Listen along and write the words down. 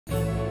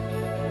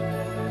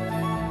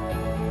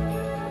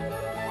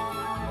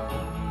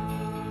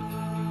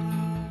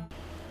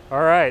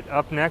All right,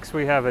 up next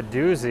we have a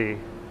doozy,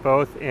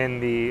 both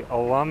in the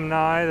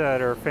alumni that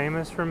are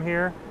famous from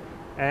here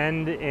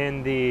and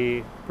in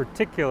the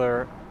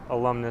particular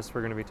alumnus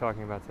we're going to be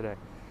talking about today.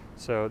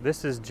 So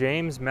this is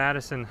James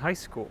Madison High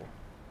School.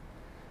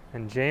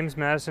 And James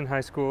Madison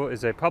High School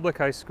is a public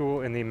high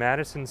school in the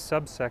Madison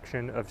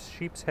subsection of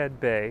Sheepshead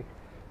Bay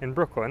in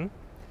Brooklyn.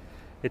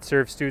 It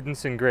serves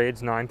students in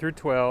grades 9 through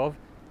 12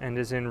 and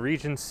is in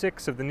Region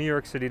 6 of the New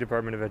York City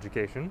Department of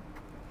Education.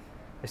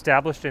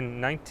 Established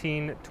in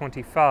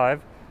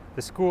 1925,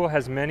 the school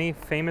has many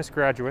famous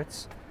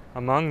graduates,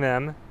 among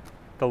them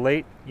the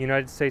late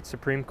United States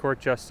Supreme Court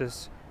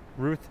Justice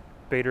Ruth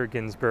Bader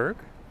Ginsburg,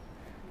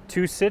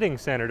 2 sitting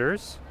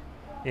senators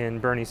in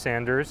Bernie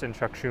Sanders and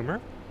Chuck Schumer,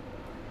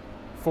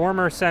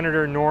 former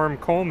Senator Norm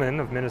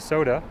Coleman of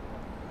Minnesota,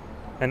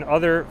 and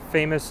other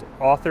famous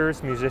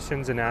authors,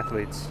 musicians, and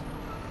athletes.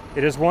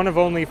 It is one of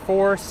only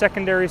 4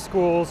 secondary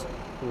schools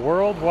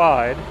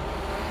worldwide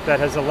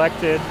that has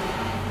elected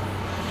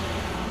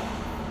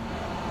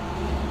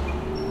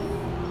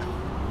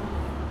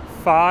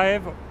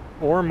five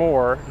or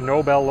more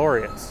Nobel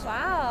laureates.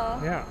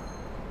 Wow. Yeah.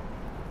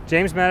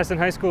 James Madison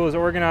High School is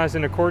organized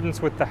in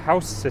accordance with the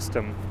house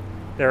system.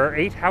 There are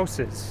 8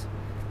 houses,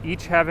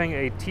 each having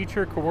a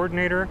teacher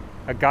coordinator,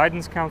 a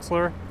guidance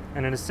counselor,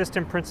 and an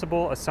assistant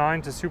principal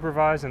assigned to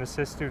supervise and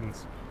assist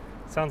students.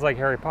 Sounds like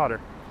Harry Potter.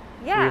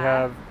 Yeah. We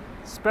have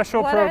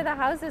special What are the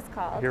houses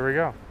called? Here we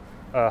go.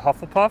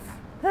 Hufflepuff.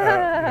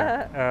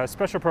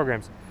 Special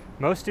programs.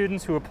 Most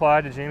students who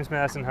apply to James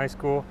Madison High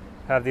School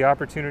have the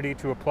opportunity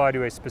to apply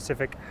to a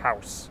specific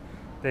house.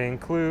 They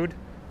include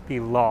the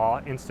Law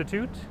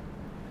Institute,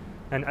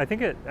 and I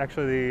think it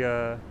actually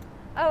oh,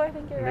 I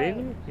think you're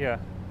maybe? right. Yeah.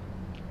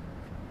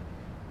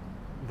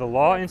 The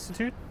Law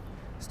Institute.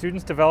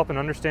 Students develop an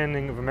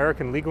understanding of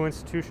American legal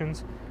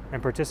institutions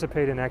and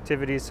participate in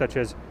activities such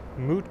as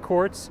moot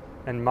courts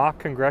and mock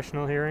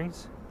congressional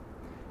hearings.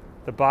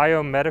 The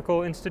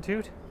Biomedical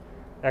Institute.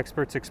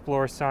 Students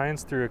explore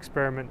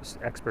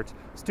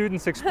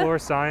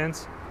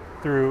science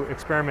through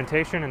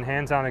experimentation and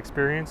hands-on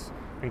experience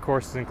in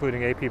courses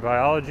including AP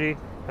Biology,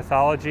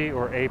 Pathology,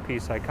 or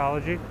AP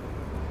Psychology.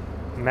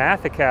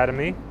 Math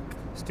Academy.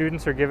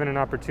 Students are given an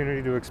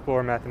opportunity to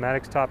explore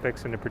mathematics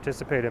topics and to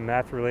participate in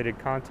math-related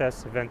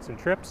contests, events, and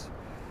trips.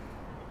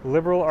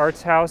 Liberal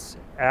Arts House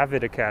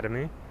Avid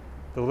Academy.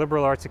 The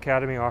Liberal Arts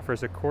Academy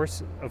offers a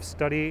course of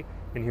study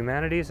in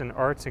humanities and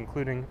arts,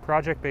 including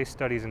project-based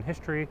studies in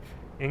history,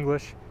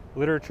 English,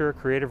 literature,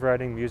 creative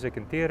writing, music,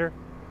 and theater.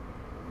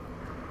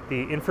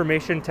 The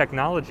Information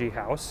Technology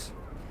House,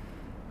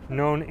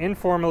 known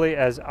informally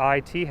as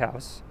IT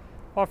House,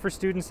 offers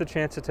students the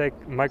chance to take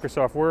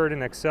Microsoft Word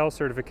and Excel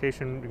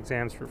certification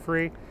exams for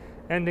free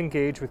and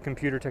engage with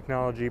computer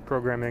technology,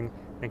 programming,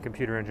 and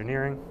computer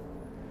engineering.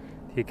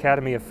 The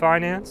Academy of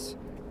Finance,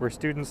 where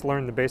students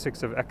learn the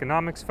basics of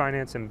economics,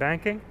 finance, and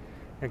banking,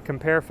 and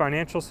compare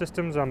financial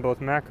systems on both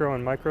macro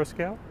and micro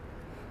scale.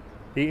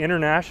 The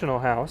International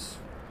House,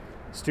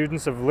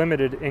 students of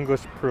limited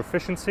English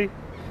proficiency,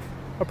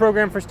 a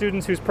program for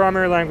students whose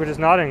primary language is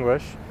not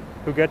English,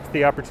 who get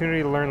the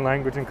opportunity to learn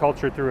language and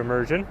culture through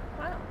immersion.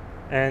 Wow.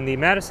 And the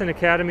Madison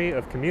Academy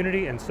of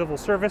Community and Civil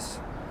Service,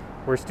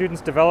 where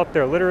students develop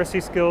their literacy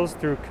skills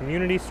through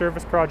community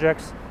service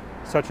projects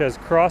such as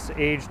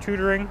cross-age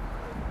tutoring,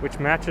 which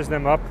matches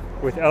them up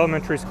with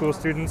elementary school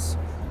students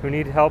who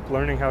need help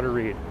learning how to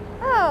read.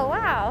 Oh,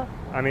 wow.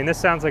 I mean, this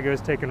sounds like it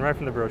was taken right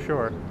from the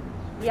brochure.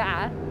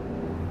 Yeah.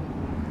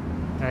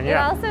 And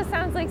yeah. It also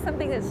sounds like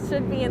something that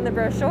should be in the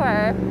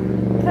brochure,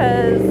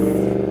 because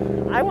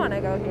I want to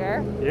go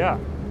here. Yeah.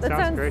 That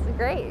sounds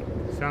great.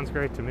 Sounds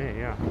great to me,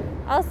 yeah.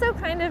 Also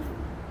kind of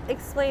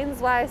explains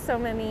why so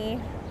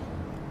many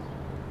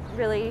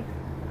really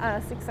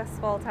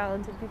successful,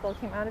 talented people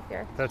came out of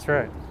here. That's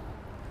right.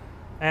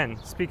 And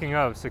speaking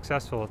of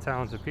successful,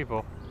 talented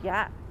people,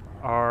 yeah,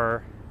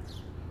 our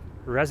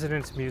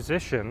resident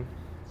musician,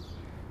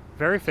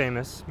 very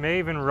famous, may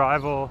even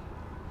rival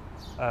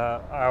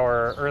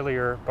our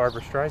earlier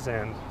Barbra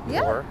Streisand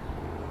tour,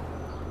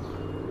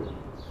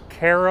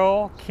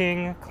 Carole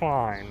King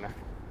Klein,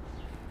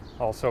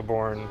 also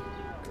born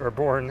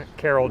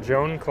Carole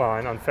Joan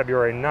Klein on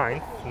February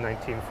 9th,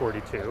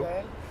 1942,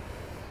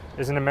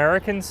 is an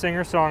American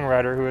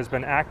singer-songwriter who has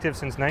been active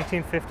since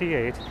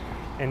 1958,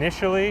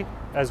 initially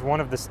as one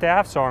of the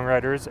staff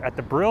songwriters at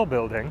the Brill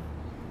Building,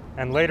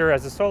 and later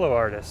as a solo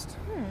artist.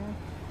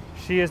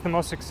 She is the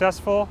most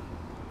successful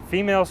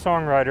female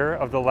songwriter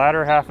of the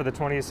latter half of the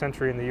 20th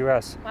century in the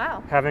U.S.,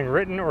 wow, having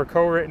written or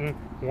co-written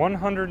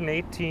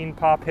 118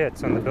 pop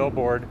hits on the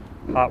Billboard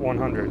Hot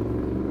 100. Oh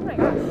my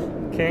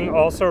gosh. King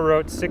also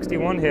wrote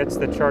 61 hits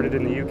that charted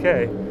in the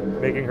UK,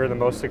 making her the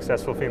most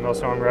successful female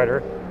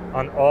songwriter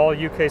on all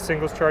UK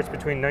singles charts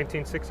between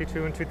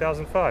 1962 and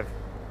 2005.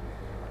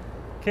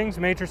 King's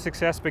major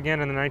success began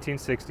in the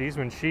 1960s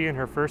when she and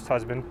her first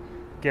husband,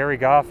 Jerry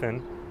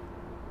Goffin,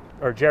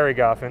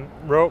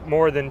 wrote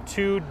more than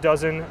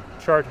 24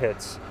 chart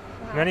hits,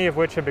 many of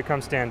which have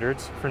become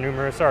standards for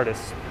numerous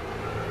artists.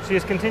 She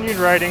has continued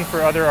writing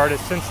for other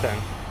artists since then.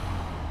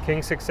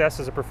 King's success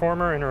as a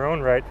performer in her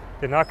own right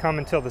did not come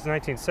until the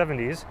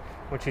 1970s,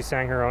 when she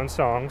sang her own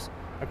songs,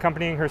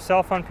 accompanying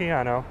herself on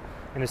piano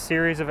in a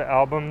series of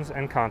albums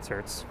and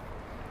concerts.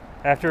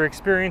 After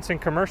experiencing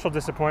commercial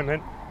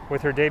disappointment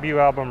with her debut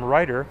album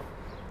Writer,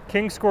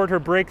 King scored her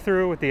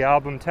breakthrough with the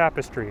album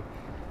Tapestry,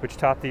 which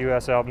topped the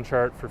U.S. album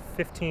chart for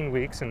 15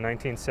 weeks in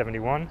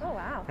 1971 Oh,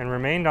 wow. and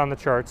remained on the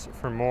charts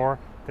for more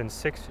than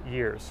 6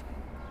 years.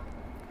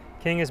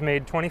 King has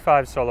made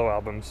 25 solo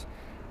albums,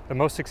 the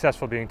most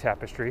successful being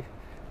Tapestry,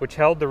 which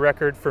held the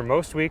record for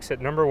most weeks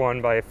at number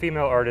 1 by a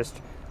female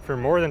artist for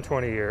more than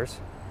 20 years.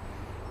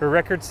 Her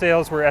record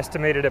sales were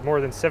estimated at more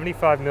than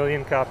 75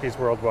 million copies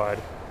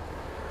worldwide.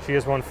 She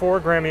has won 4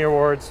 Grammy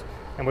Awards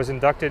and was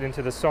inducted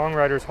into the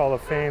Songwriters Hall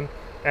of Fame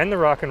and the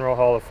Rock and Roll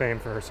Hall of Fame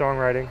for her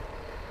songwriting.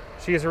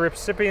 She is a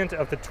recipient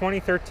of the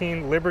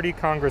 2013 Liberty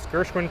Congress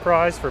Gershwin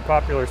Prize for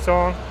Popular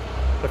Song,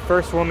 the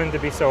first woman to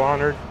be so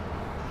honored,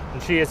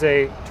 and she is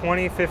a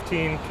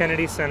 2015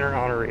 Kennedy Center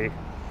honoree.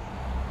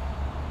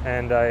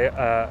 And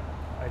I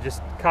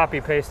just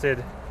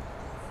copy-pasted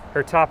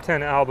her top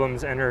 10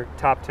 albums and her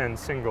top 10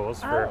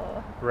 singles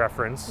for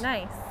reference.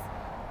 Nice.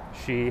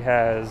 She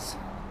has,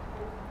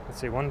 let's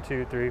see, 1,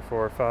 2, 3,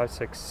 4, 5,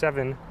 6,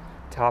 7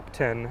 top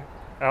 10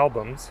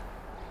 albums.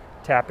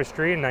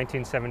 Tapestry in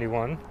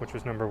 1971, which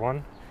was number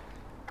 1.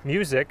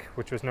 Music,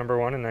 which was number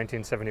 1 in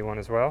 1971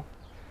 as well.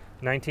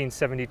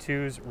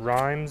 1972's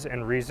Rhymes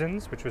and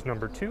Reasons, which was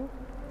number 2.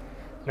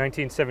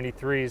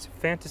 1973's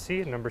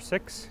Fantasy, number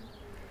 6.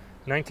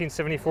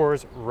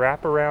 1974's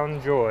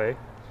Wraparound Joy,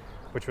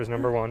 which was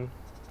number 1.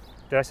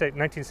 Did I say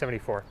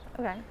 1974?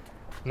 Okay.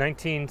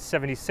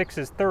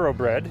 1976's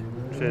Thoroughbred,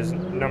 which is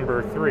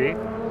number 3.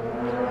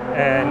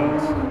 And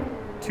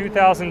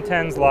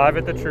 2010's Live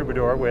at the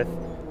Troubadour with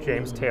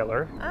James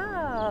Taylor,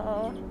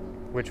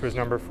 which was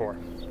number 4.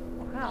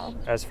 Wow.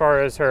 As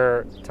far as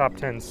her top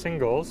 10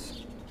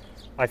 singles,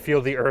 I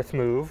Feel the Earth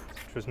Move,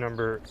 which was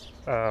number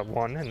 1 in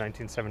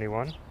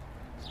 1971.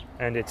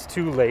 And It's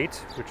Too Late,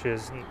 which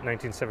is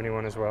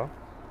 1971 as well.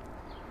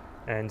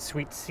 And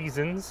Sweet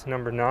Seasons,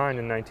 number 9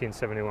 in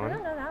 1971. I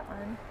don't know that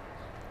one.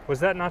 Was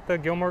that not the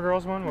Gilmore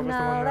Girls one? What was the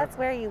one No, there? that's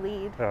Where You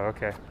Lead. Oh,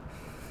 okay.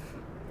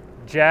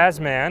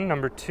 Jazzman,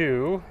 number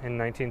 2 in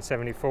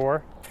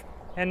 1974.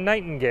 And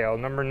Nightingale,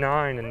 number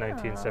 9 in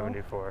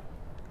 1974.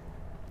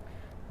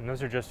 And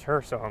those are just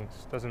her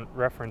songs. Doesn't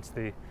reference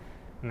the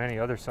many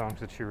other songs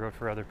that she wrote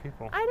for other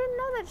people. I didn't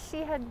know that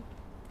she had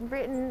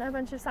written a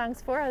bunch of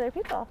songs for other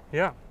people.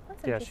 Yeah.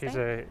 That's Yeah,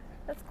 interesting.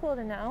 That's cool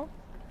to know.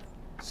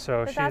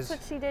 So But that's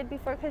what she did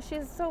before, because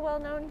she's so well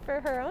known for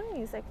her own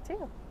music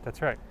too.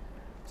 That's right.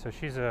 So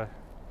she's a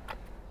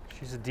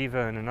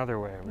diva in another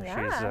way, where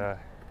she's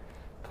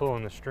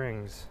pulling the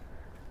strings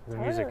of the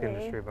music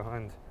industry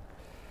behind.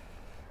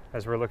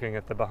 As we're looking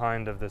at the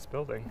behind of this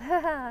building.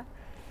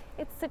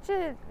 It's such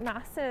a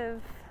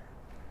massive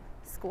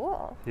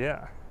school.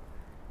 Yeah.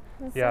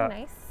 It's so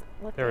nice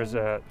looking. There was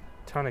a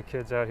ton of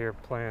kids out here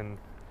playing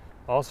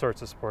all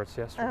sorts of sports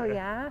yesterday. Oh,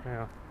 yeah?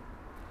 Yeah.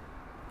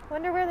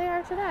 Wonder where they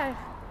are today.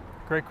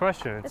 Great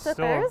question. It's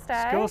still a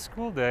Thursday. Still a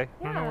school day.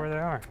 Yeah. I don't know where they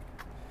are.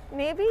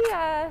 Maybe,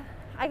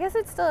 I guess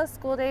it's still a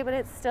school day, but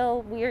it's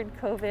still weird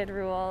COVID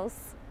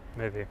rules.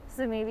 Maybe.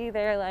 So maybe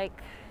they're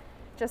like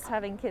just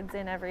having kids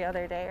in every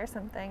other day or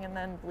something and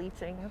then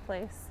bleaching the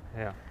place.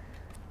 Yeah.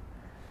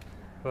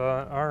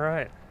 But all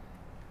right.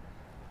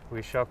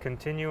 We shall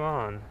continue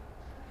on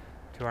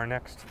to our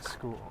next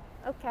school.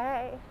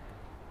 Okay.